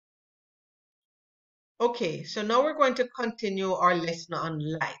Okay, so now we're going to continue our lesson on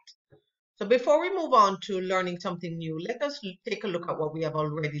light. So before we move on to learning something new, let us take a look at what we have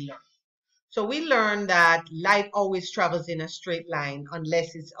already learned. So we learned that light always travels in a straight line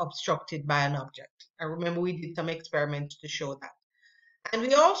unless it's obstructed by an object. And remember, we did some experiments to show that. And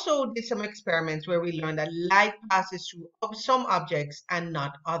we also did some experiments where we learned that light passes through some objects and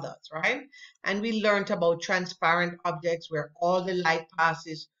not others, right? And we learned about transparent objects where all the light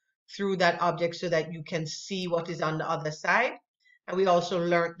passes through that object so that you can see what is on the other side. And we also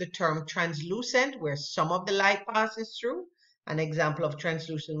learned the term translucent, where some of the light passes through. An example of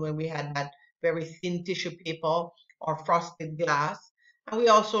translucent when we had that very thin tissue paper or frosted glass. And we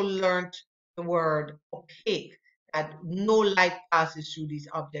also learned the word opaque, that no light passes through these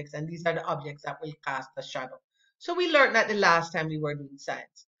objects, and these are the objects that will cast a shadow. So we learned that the last time we were doing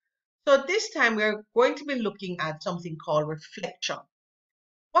science. So this time we're going to be looking at something called reflection.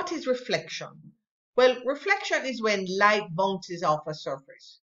 What is reflection? Well, reflection is when light bounces off a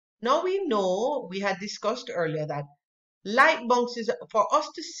surface. Now we know, we had discussed earlier, that light bounces, for us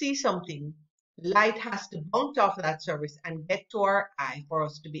to see something, light has to bounce off that surface and get to our eye for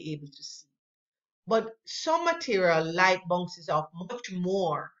us to be able to see. But some material, light bounces off much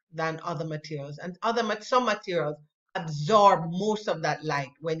more than other materials, and some materials absorb most of that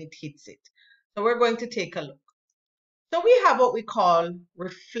light when it hits it. So we're going to take a look. So we have what we call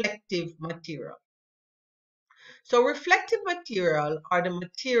reflective material. So reflective material are the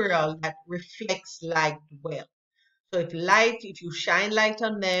material that reflects light well. So if you shine light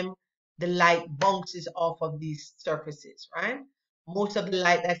on them, the light bounces off of these surfaces, right? Most of the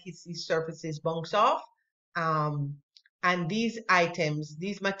light that hits these surfaces bounce off. And these items,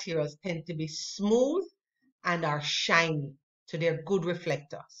 these materials tend to be smooth and are shiny. So they're good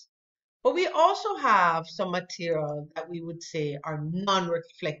reflectors. But we also have some material that we would say are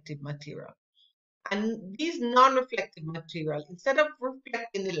non-reflective material. And these non-reflective material, instead of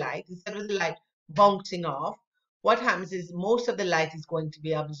reflecting the light, instead of the light bouncing off, what happens is most of the light is going to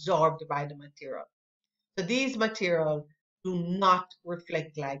be absorbed by the material. So these materials do not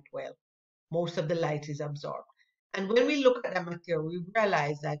reflect light well. Most of the light is absorbed. And when we look at that material, we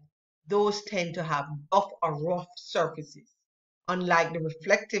realize that those tend to have buff or rough surfaces, unlike the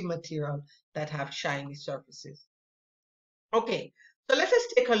reflective material that have shiny surfaces. Okay, so let us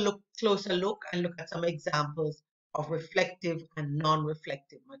take a closer look and look at some examples of reflective and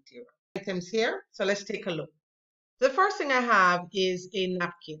non-reflective material. Items here, so let's take a look. The first thing I have is a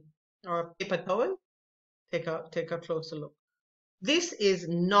napkin or a paper towel. Take a closer look. This is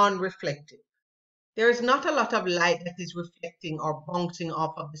non-reflective. There is not a lot of light that is reflecting or bouncing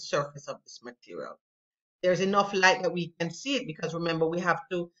off of the surface of this material. There's enough light that we can see it, because remember,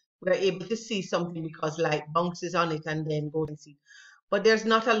 we're able to see something because light bounces on it and then goes and see. But there's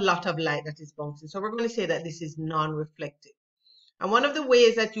not a lot of light that is bouncing. So we're going to say that this is non-reflective. And one of the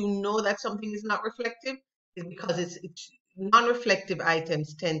ways that you know that something is not reflective is because it's non-reflective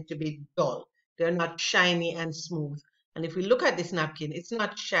items tend to be dull. They're not shiny and smooth. And if we look at this napkin, it's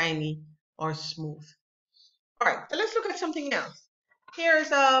not shiny or smooth. All right, so let's look at something else.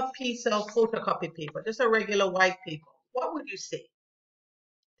 Here's a piece of photocopy paper, just a regular white paper. What would you say?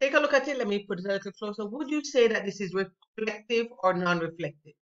 Take a look at it. Let me put it a little closer. Would you say that this is reflective or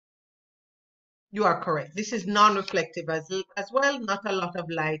non-reflective? You are correct. This is non-reflective as well. Not a lot of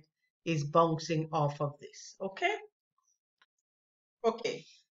light is bouncing off of this. Okay? Okay.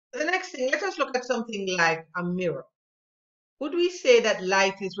 The next thing, let us look at something like a mirror. Would we say that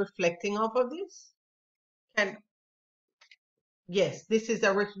light is reflecting off of this? Yes, this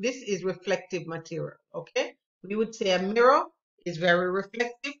is reflective material. Okay? We would say a mirror is very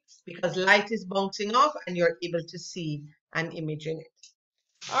reflective because light is bouncing off and you're able to see an image in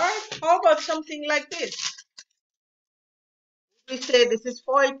it. All right, how about something like this? We say this is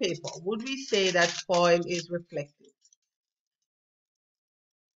foil paper. Would we say that foil is reflective?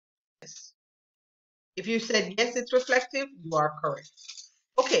 Yes. If you said yes, it's reflective, you are correct.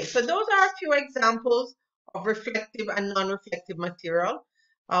 Okay, so those are a few examples of reflective and non-reflective material.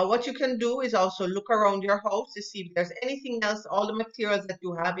 What you can do is also look around your house to see if there's anything else, all the materials that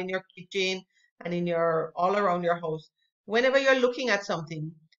you have in your kitchen and all around your house. Whenever you're looking at something,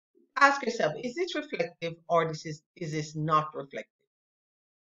 ask yourself, is this reflective or is this not reflective?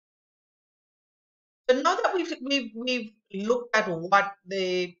 So now that we've looked at what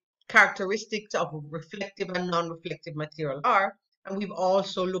the characteristics of reflective and non-reflective material are, and we've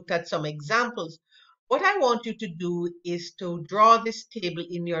also looked at some examples, what I want you to do is to draw this table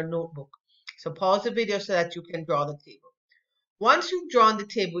in your notebook. So pause the video so that you can draw the table. Once you've drawn the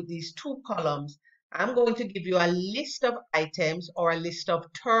table with these two columns, I'm going to give you a list of items or a list of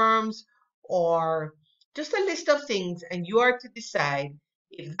terms or Just a list of things, and you are to decide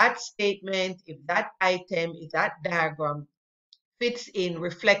if that statement, if that item, if that diagram fits in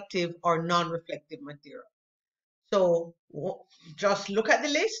reflective or non-reflective material. So just look at the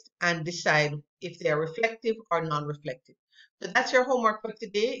list and decide if they are reflective or non-reflective. So that's your homework for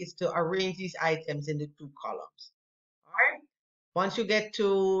today, is to arrange these items in the two columns. All right. Once you get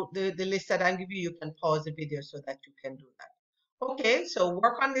to the list that I give you, you can pause the video so that you can do that. Okay, so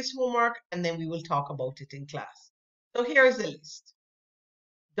work on this homework and then we will talk about it in class. So here is the list.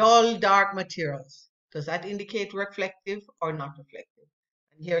 Dull, dark materials. Does that indicate reflective or not reflective?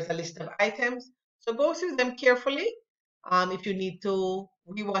 And here's a list of items. So go through them carefully. If you need to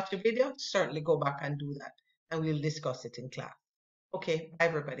rewatch the video, certainly go back and do that. And we'll discuss it in class. Okay, bye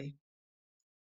everybody.